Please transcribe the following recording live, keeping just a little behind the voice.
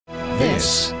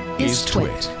This is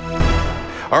TWiT.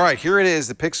 All right, here it is,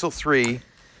 the Pixel 3.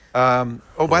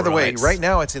 Oh, by the way, right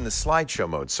now it's in the slideshow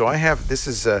mode. So I have, this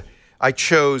is, I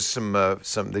chose some,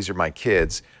 these are my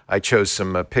kids. I chose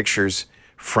some pictures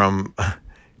from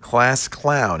Class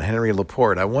Clown, Henry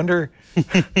Laporte. I wonder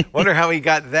how he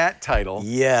got that title.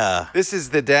 Yeah. This is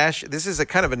the dash. This is a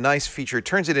kind of a nice feature. It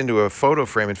turns it into a photo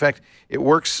frame. In fact, it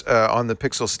works on the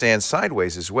Pixel stand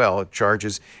sideways as well. It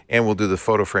charges and will do the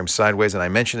photo frame sideways. And I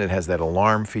mentioned it has that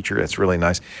alarm feature. That's really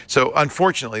nice. So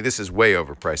unfortunately, this is way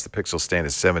overpriced. The Pixel stand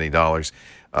is $70.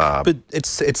 But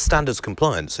it's standards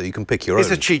compliant, so you can pick your own.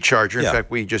 It's a cheap charger. In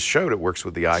fact, we just showed it works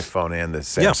with the iPhone and the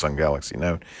Samsung Galaxy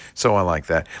Note. So I like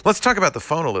that. Let's talk about the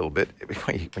phone a little bit.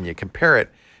 When you compare it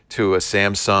to a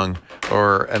Samsung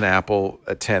or an Apple,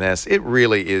 a XS, it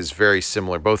really is very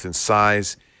similar, both in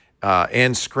size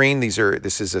and screen.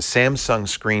 This is a Samsung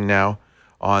screen now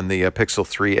on the Pixel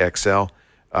 3 XL,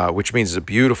 which means it's a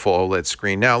beautiful OLED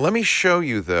screen. Now, let me show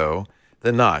you, though,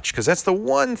 the notch, because that's the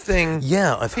one thing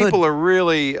people are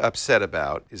really upset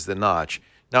about is the notch.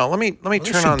 Now, let me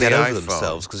turn on the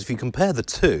iPhone. Because if you compare the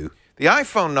two, the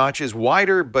iPhone notch is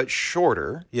wider but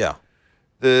shorter. Yeah.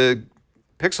 The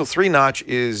Pixel 3 notch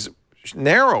is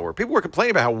narrower. People were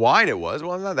complaining about how wide it was.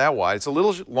 Well, it's not that wide. It's a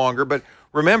little longer, but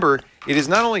remember, it is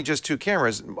not only just two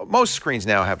cameras. Most screens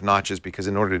now have notches because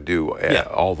in order to do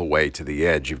all the way to the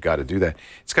edge, you've got to do that.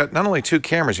 It's got not only two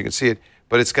cameras, you can see it,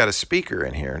 but it's got a speaker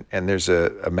in here, and there's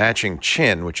a matching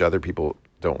chin, which other people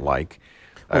don't like.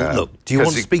 Well, look, do you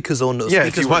want speakers or not? Yeah,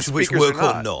 speakers which work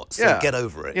or not. So get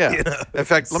over it. Yeah. In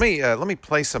fact, let me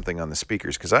play something on the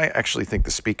speakers, because I actually think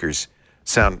the speakers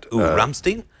sound... Ooh,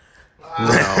 Rammstein?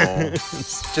 No,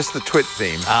 just the TWiT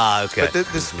theme. Ah, okay. But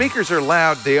the speakers are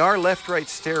loud. They are left-right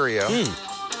stereo.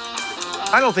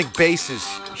 I don't think bass is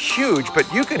huge,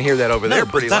 but you can hear that over there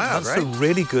pretty loud, right? That's a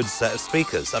really good set of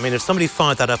speakers. I mean, if somebody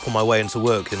fired that up on my way into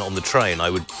work on the train, I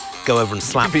would go over and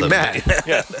slap them. You'd be mad.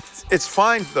 Yeah. It's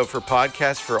fine, though, for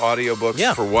podcasts, for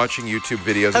audiobooks, for watching YouTube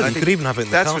videos. Oh, you could even have it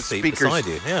in the car seat beside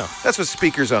you. Yeah. That's what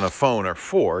speakers on a phone are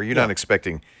for. You're not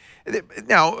expecting...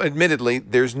 Now, admittedly,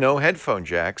 there's no headphone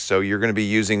jack, so you're going to be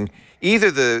using either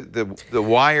the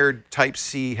wired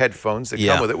Type-C headphones that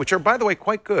come with it, which are, by the way,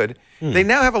 quite good. They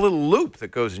now have a little loop that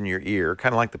goes in your ear,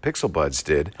 kind of like the Pixel Buds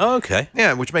did. Oh, okay.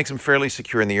 Yeah, which makes them fairly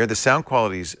secure in the ear. The sound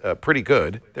quality's pretty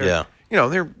good. You know,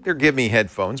 they're give-me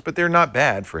headphones, but they're not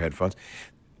bad for headphones.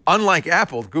 Unlike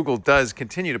Apple, Google does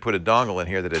continue to put a dongle in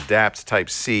here that adapts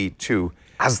Type-C to...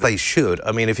 As they should.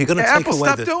 I mean, if you're going to take Apple, away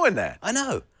stop doing that. I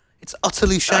know. It's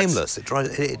utterly shameless. It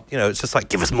drives, you know, it's just like,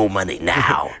 give us more money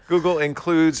now. Google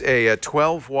includes a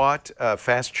 12-watt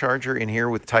fast charger in here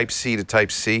with Type-C to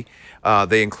Type-C.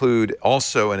 They include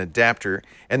also an adapter,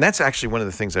 and that's actually one of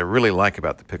the things I really like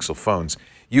about the Pixel phones.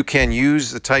 You can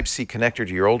use the Type-C connector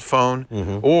to your old phone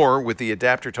or with the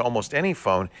adapter to almost any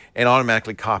phone and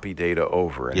automatically copy data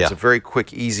over. And it's a very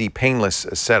quick, easy, painless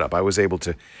setup. I was able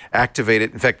to activate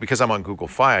it. In fact, because I'm on Google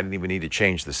Fi, I didn't even need to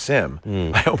change the SIM.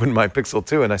 I opened my Pixel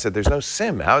 2 and I said, there's no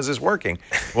SIM. How is this working?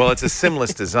 Well, it's a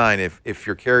SIM-less design if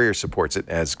your carrier supports it,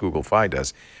 as Google Fi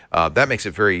does. That makes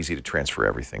it very easy to transfer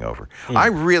everything over. I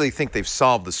really think they've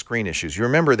solved the screen issues. You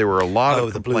remember there were a lot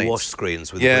of complaints. The blue wash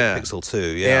screens with the Pixel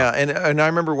 2. Yeah, and I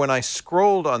remember when I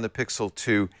scrolled on the Pixel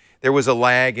 2, there was a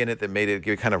lag in it that made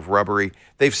it kind of rubbery.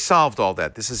 They've solved all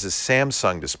that. This is a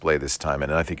Samsung display this time,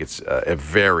 and I think it's a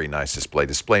very nice display.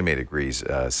 DisplayMate agrees,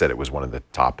 said it was one of the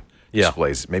top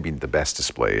displays, maybe the best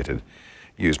display it had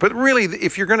used. But really,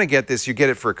 if you're going to get this, you get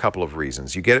it for a couple of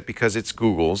reasons. You get it because it's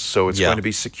Google's, so it's going to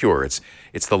be secure. It's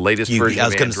the latest version of Android. I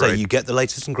was going to say, you get the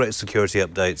latest and greatest security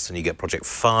updates, and you get Project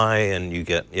Fi, and you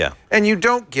get, And you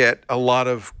don't get a lot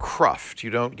of cruft.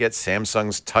 You don't get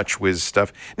Samsung's TouchWiz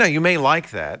stuff. Now, you may like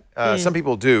that. Some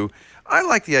people do. I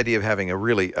like the idea of having a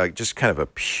really, just kind of a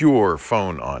pure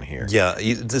phone on here. Yeah,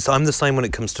 I'm the same when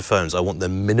it comes to phones. I want the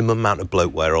minimum amount of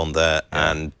bloatware on there,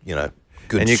 and, you know,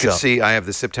 and you can see I have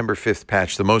the September 5th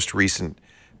patch, the most recent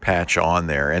patch on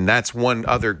there. And that's one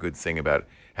other good thing about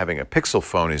having a Pixel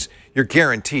phone is you're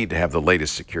guaranteed to have the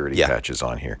latest security patches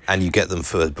on here. And you get them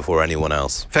before anyone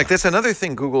else. In fact, that's another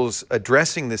thing. Google's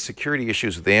addressing the security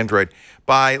issues with Android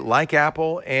by, like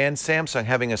Apple and Samsung,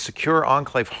 having a secure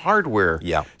enclave hardware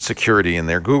security in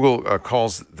there. Google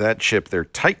calls that chip their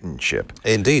Titan chip.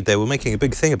 Indeed. They were making a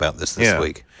big thing about this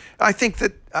week. I think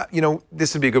that, you know,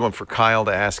 this would be a good one for Kyle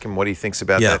to ask him what he thinks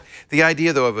about that. The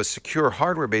idea, though, of a secure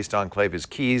hardware-based enclave is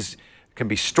keys can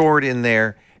be stored in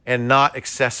there and not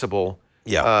accessible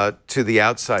to the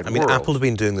outside world. I mean, Apple have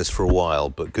been doing this for a while,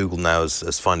 but Google now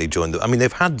has finally joined them. I mean,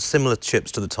 they've had similar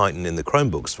chips to the Titan in the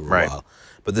Chromebooks for a while,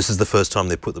 but this is the first time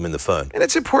they put them in the phone. And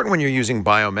it's important when you're using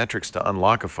biometrics to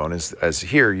unlock a phone, as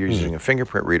here you're using a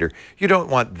fingerprint reader. You don't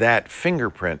want that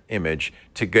fingerprint image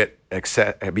to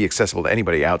be accessible to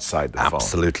anybody outside the phone.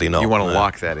 Absolutely not. You want to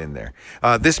lock that in there.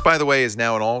 This, by the way, is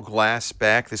now an all-glass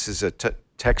back. This is a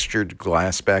textured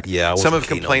glass back. Yeah, some have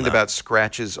complained about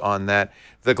scratches on that.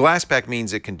 The glass back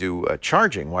means it can do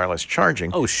wireless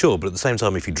charging. Oh, sure, but at the same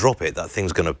time, if you drop it, that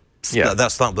thing's going to... Yeah.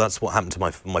 That's what happened to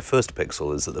my first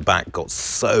Pixel, is that the back got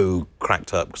so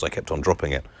cracked up because I kept on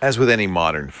dropping it. As with any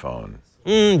modern phone.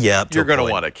 Yeah, you're going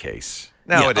to want a case.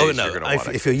 Nowadays, you're going to want a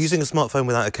case. If you're using a smartphone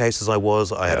without a case, as I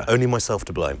was, I had only myself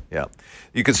to blame. Yeah.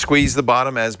 You can squeeze the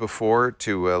bottom, as before,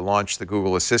 to launch the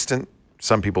Google Assistant.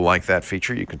 Some people like that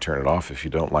feature. You can turn it off if you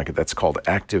don't like it. That's called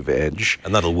Active Edge.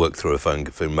 And that'll work through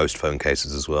most phone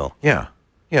cases as well. Yeah,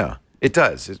 yeah, it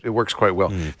does. It works quite well.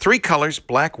 3 colors,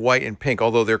 black, white, and pink,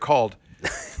 although they're called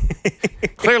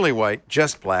clearly white,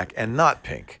 just black, and not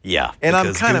pink. Yeah. And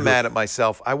I'm kind of mad at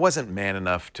myself. I wasn't man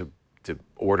enough to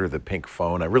order the pink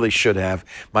phone. I really should have.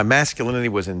 My masculinity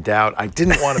was in doubt. I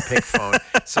didn't want a pink phone,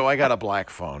 so I got a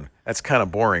black phone. That's kind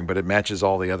of boring, but it matches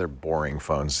all the other boring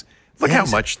phones. Look how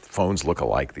much phones look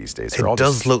alike these days. It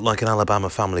does look like an Alabama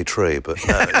family tree, but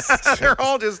no. They're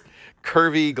all just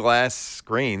curvy glass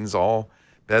screens, all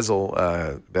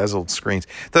bezeled screens.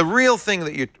 The real thing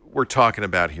that we're talking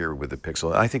about here with the Pixel,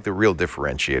 and I think the real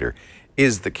differentiator,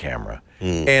 is the camera.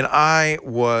 And I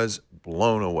was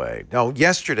blown away. Now,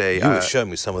 yesterday... You were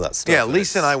showing me some of that stuff. Yeah,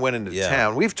 Lisa and I went into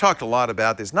town. We've talked a lot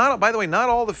about this. By the way, not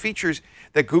all the features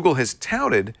that Google has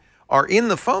touted are in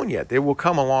the phone yet. They will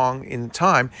come along in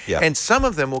time, and some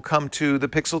of them will come to the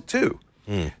Pixel 2.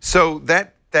 So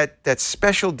that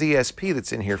special DSP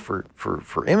that's in here for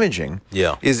imaging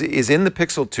is in the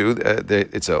Pixel 2.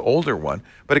 It's an older one,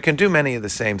 but it can do many of the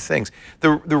same things.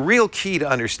 The real key to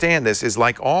understand this is,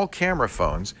 like all camera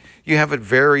phones, you have a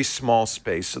very small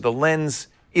space, so the lens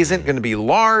isn't going to be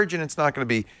large and it's not going to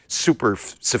be super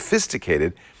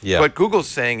sophisticated. What Google's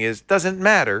saying is, doesn't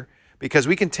matter, because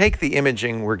we can take the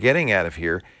imaging we're getting out of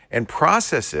here and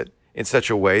process it in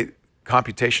such a way,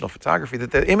 computational photography,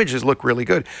 that the images look really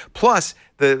good. Plus,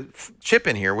 the chip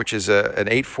in here, which is an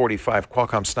 845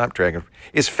 Qualcomm Snapdragon,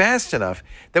 is fast enough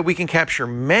that we can capture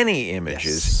many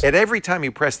images at every time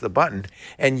you press the button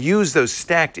and use those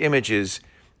stacked images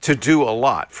to do a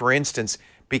lot. For instance,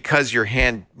 because your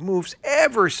hand moves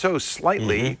ever so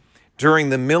slightly during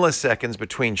the milliseconds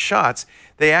between shots,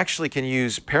 they actually can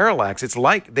use parallax. It's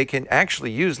like they can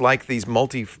actually use these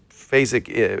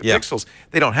multi-phasic pixels.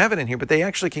 They don't have it in here, but they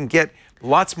actually can get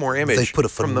lots more image. They've put a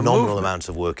phenomenal amount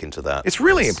of work into that. It's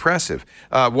really impressive.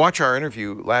 Watch our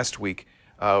interview last week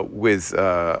with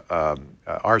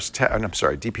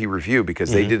DP Review,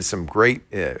 because they did some great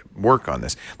work on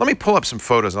this. Let me pull up some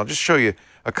photos, and I'll just show you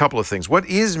a couple of things. What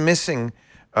is missing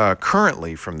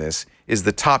currently from this is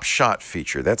the top shot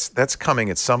feature. That's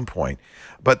coming at some point.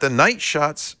 But the night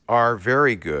shots are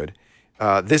very good.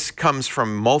 This comes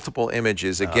from multiple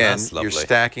images. Again, you're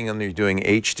stacking them, you're doing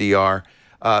HDR.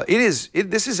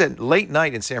 This is at late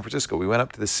night in San Francisco. We went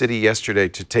up to the city yesterday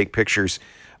to take pictures.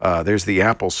 There's the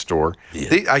Apple store.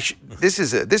 This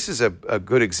is a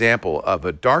good example of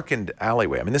a darkened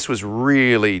alleyway. I mean, this was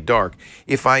really dark.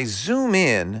 If I zoom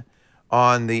in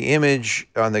on the image,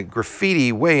 on the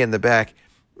graffiti way in the back,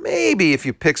 maybe if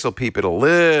you pixel peep it a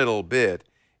little bit,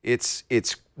 it's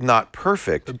not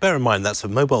perfect. But bear in mind, that's a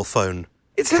mobile phone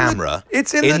camera.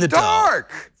 It's in the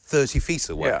dark. 30 feet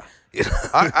away. Yeah.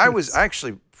 I was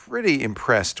actually pretty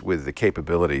impressed with the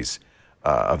capabilities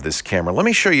of this camera. Let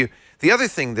me show you. The other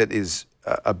thing that is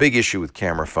a big issue with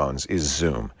camera phones is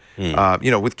zoom.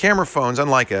 With camera phones,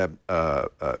 unlike a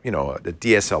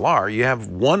DSLR, you have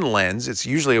one lens. It's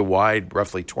usually a wide,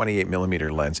 roughly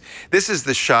 28mm lens. This is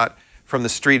the shot from the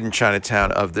street in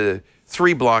Chinatown of the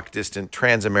 3-block distant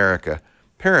Transamerica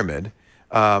Pyramid.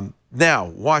 Now,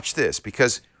 watch this,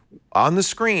 because on the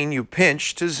screen, you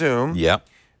pinch to zoom.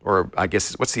 Or I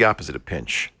guess, what's the opposite of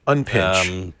pinch?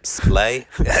 Unpinch. Splay.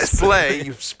 Splay.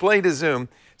 You splay to zoom.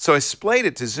 So I splayed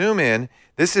it to zoom in.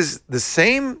 This is the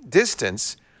same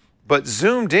distance, but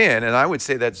zoomed in, and I would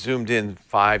say that's zoomed in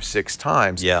 5-6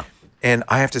 times. And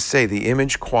I have to say, the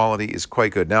image quality is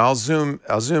quite good. Now I'll zoom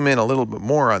in a little bit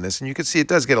more on this, and you can see it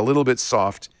does get a little bit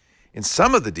soft in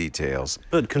some of the details.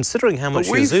 But considering how much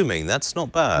you're zooming, that's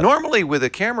not bad. Normally with a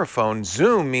camera phone,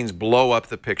 zoom means blow up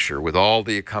the picture with all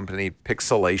the accompanied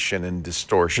pixelation and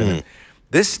distortion.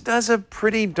 This does a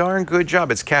pretty darn good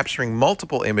job. It's capturing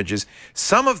multiple images.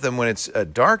 Some of them, when it's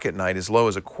dark at night, as low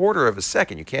as 1/4 of a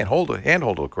second. You can't handhold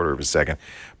a 1/4 of a second,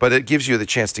 but it gives you the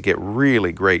chance to get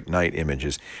really great night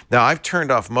images. Now, I've turned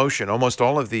off motion. Almost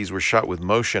all of these were shot with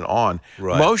motion on.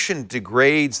 Right. Motion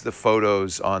degrades the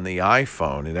photos on the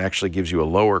iPhone. It actually gives you a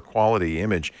lower quality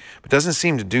image, but doesn't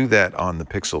seem to do that on the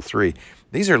Pixel 3.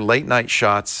 These are late night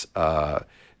shots.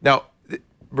 Now,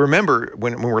 remember,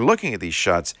 when we're looking at these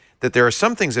shots, that there are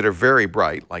some things that are very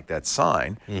bright, like that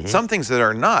sign, some things that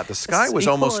are not. The sky was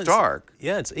almost dark.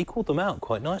 Yeah, it's equaled them out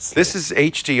quite nicely. This is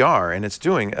HDR, and it's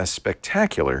doing a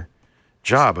spectacular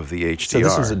job of the HDR. So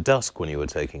this was at dusk when you were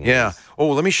taking it? Yeah. Oh,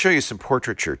 let me show you some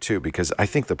portraiture, too, because I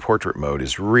think the portrait mode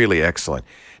is really excellent.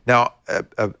 Now,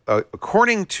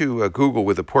 according to Google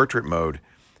with the portrait mode,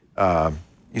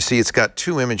 you see it's got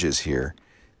 2 images here.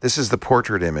 This is the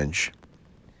portrait image.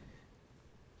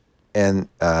 And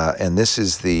this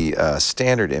is the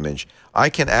standard image. I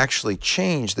can actually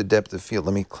change the depth of field.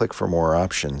 Let me click for more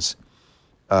options.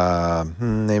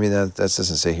 Maybe that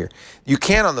doesn't say here. You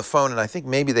can on the phone, and I think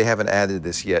maybe they haven't added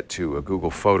this yet to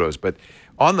Google Photos, but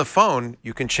on the phone,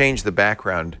 you can change the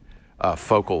background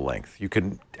focal length. You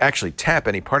can actually tap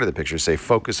any part of the picture, say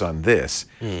focus on this,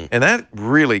 and that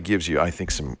really gives you, I think,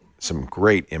 some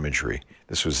great imagery.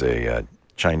 This was a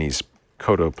Chinese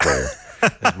koto player.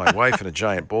 There's my wife and a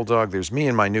giant bulldog. There's me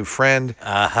and my new friend.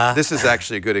 This is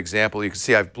actually a good example. You can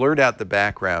see I've blurred out the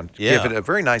background, give it a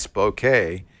very nice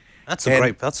bokeh. That's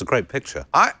a great picture.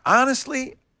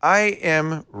 Honestly, I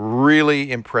am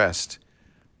really impressed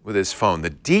with this phone.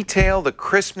 The detail, the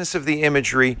crispness of the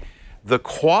imagery, the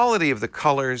quality of the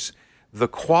colors, the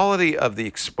quality of the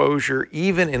exposure,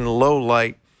 even in low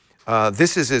light.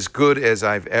 This is as good as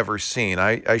I've ever seen.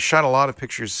 I shot a lot of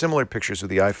pictures, similar pictures with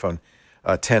the iPhone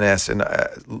XS,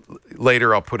 and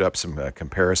later I'll put up some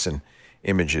comparison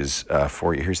images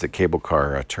for you. Here's the cable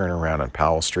car turnaround on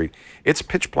Powell Street. It's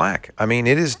pitch black. I mean,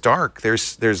 it is dark.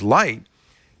 There's light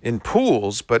in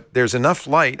pools, but there's enough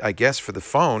light, I guess, for the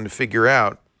phone to figure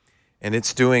out, and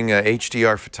it's doing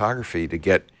HDR photography to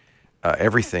get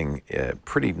everything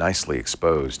pretty nicely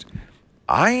exposed.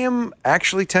 I am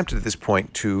actually tempted at this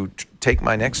point to take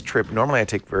my next trip. Normally I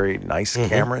take very nice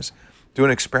cameras, do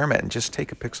an experiment, and just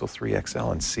take a Pixel 3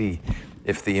 XL and see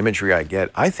if the imagery I get,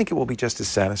 I think it will be just as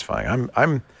satisfying.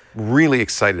 I'm really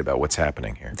excited about what's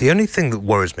happening here. The only thing that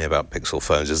worries me about Pixel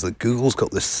phones is that Google's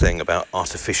got this thing about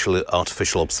artificial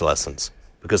obsolescence.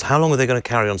 Because how long are they going to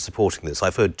carry on supporting this?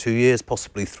 I've heard 2 years,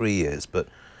 possibly 3 years, but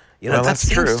you know, that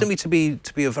seems to me to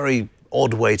be a very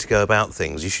odd way to go about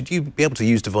things. You should be able to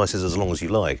use devices as long as you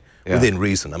like, within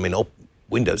reason. I mean,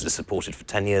 Windows is supported for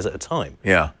 10 years at a time.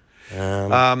 Yeah.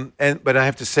 But I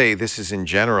have to say, this is in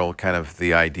general kind of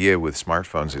the idea with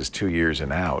smartphones is 2 years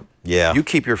and out. Yeah. You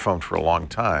keep your phone for a long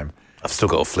time. I've still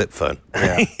got a flip phone.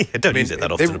 Yeah. I don't use it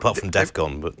that often, apart from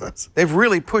DEFCON. But they've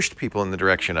really pushed people in the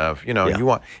direction of, you know, you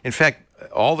want. In fact,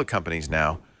 all the companies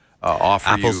now offer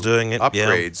Apple's you doing it,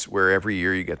 upgrades where every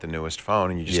year you get the newest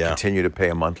phone and you just continue to pay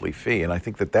a monthly fee. And I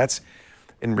think that that's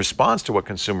in response to what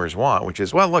consumers want, which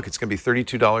is, well, look, it's going to be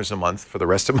 $32 a month for the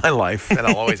rest of my life, and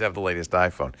I'll always have the latest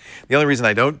iPhone. The only reason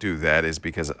I don't do that is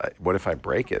because what if I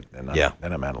break it? And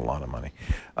then I'm out a lot of money.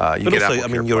 But also, I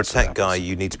mean, you're a tech guy.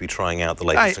 You need to be trying out the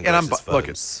latest and greatest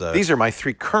phones. Look, these are my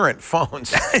 3 current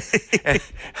phones. I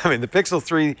mean, the Pixel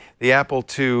 3, the Apple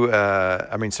 2,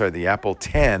 the Apple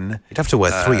 10. You'd have to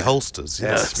wear 3 holsters.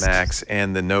 Yes, Max,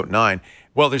 and the Note 9.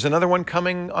 Well, there's another one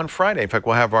coming on Friday. In fact,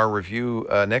 we'll have our review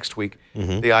next week.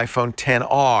 The iPhone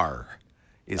XR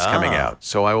is coming out.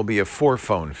 So I will be a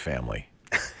 4-phone family,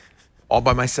 all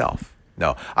by myself.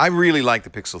 No, I really like the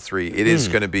Pixel 3. It is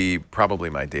going to be probably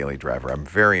my daily driver. I'm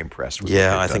very impressed with it.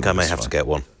 Yeah, I think I may have to get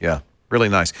one. Yeah, really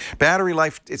nice. Battery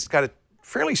life, it's got a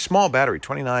fairly small battery,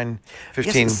 29,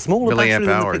 15 milliamp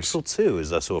hours. The Pixel 2,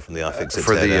 as I saw from the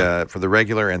iFixit for the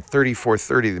regular, and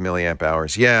 3430 the milliamp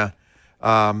hours. Yeah.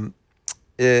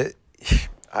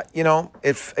 You know,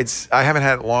 I haven't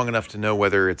had it long enough to know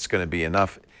whether it's going to be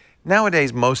enough.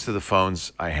 Nowadays, most of the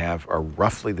phones I have are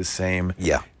roughly the same.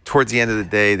 Yeah. Towards the end of the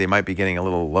day, they might be getting a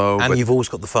little low. And you've always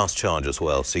got the fast charge as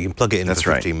well, so you can plug it in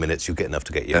for 15 minutes, you'll get enough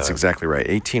to get you That's home. exactly right.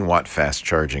 18-watt fast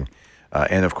charging,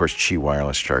 and of course, Qi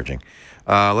wireless charging.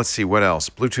 Let's see, what else?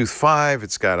 Bluetooth 5,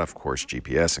 it's got, of course,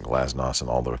 GPS and GLaSNOS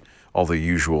and all the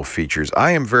usual features.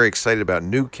 I am very excited about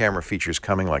new camera features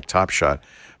coming, like Top Shot,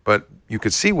 but you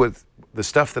could see with the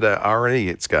stuff that already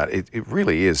it's got, it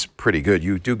really is pretty good.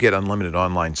 You do get unlimited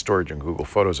online storage in Google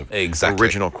Photos of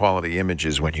original quality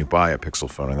images when you buy a Pixel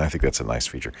phone, and I think that's a nice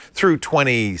feature. Through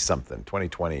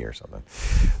 2020 or something.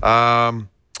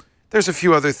 There's a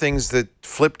few other things that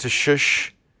flip to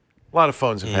shush. A lot of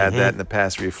phones have had that in the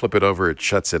past where you flip it over, it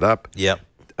shuts it up. Yep.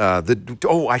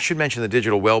 I should mention the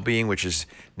digital well-being, which is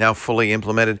now fully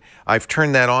implemented. I've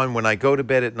turned that on. When I go to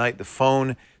bed at night, the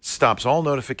phone stops all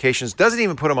notifications, doesn't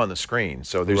even put them on the screen,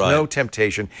 so there's no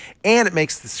temptation, and it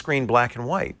makes the screen black and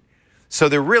white. So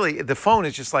the phone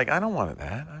is just like, I don't want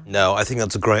that. No, I think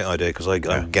that's a great idea because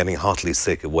I'm getting heartily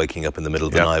sick of waking up in the middle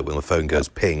of the night when my phone goes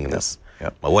ping.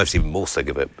 My wife's even more sick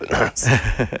of it.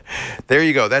 But there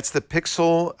you go. That's the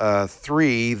Pixel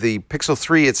 3. The Pixel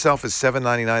 3 itself is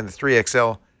 $799. The 3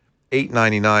 XL,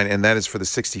 $899, and that is for the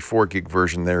 64 gig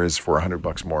version. There is for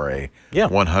 $100 more a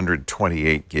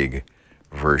 128 gig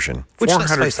version. Which,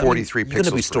 443 pixels. You're going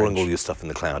to be storing all your stuff in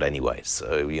the cloud anyway,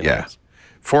 so you know. Yeah.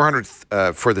 400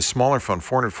 for the smaller phone,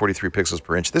 443 pixels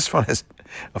per inch. This phone has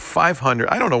a 500.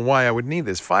 I don't know why I would need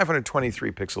this.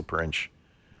 523 pixel per inch.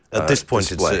 At this point,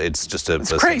 display. it's just a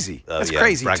crazy. That's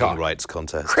crazy bragging talk. rights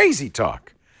contest. Crazy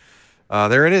talk.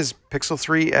 There it is, Pixel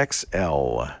 3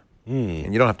 XL.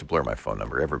 And you don't have to blur my phone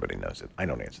number. Everybody knows it. I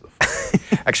don't answer the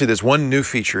phone. Actually, there's one new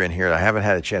feature in here I haven't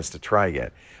had a chance to try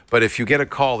yet. But if you get a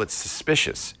call that's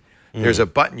suspicious, there's a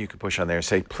button you can push on there and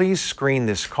say, please screen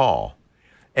this call.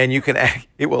 And you can,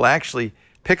 it will actually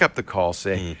pick up the call,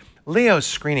 say, Leo's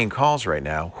screening calls right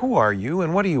now. Who are you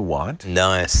and what do you want?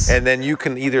 Nice. And then you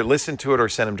can either listen to it or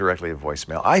send them directly a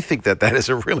voicemail. I think that is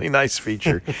a really nice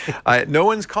feature. No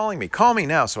one's calling me. Call me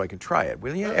now so I can try it.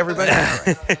 Will you, everybody?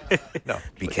 No.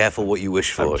 Be careful what you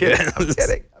wish for. I'm kidding. I'm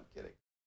kidding.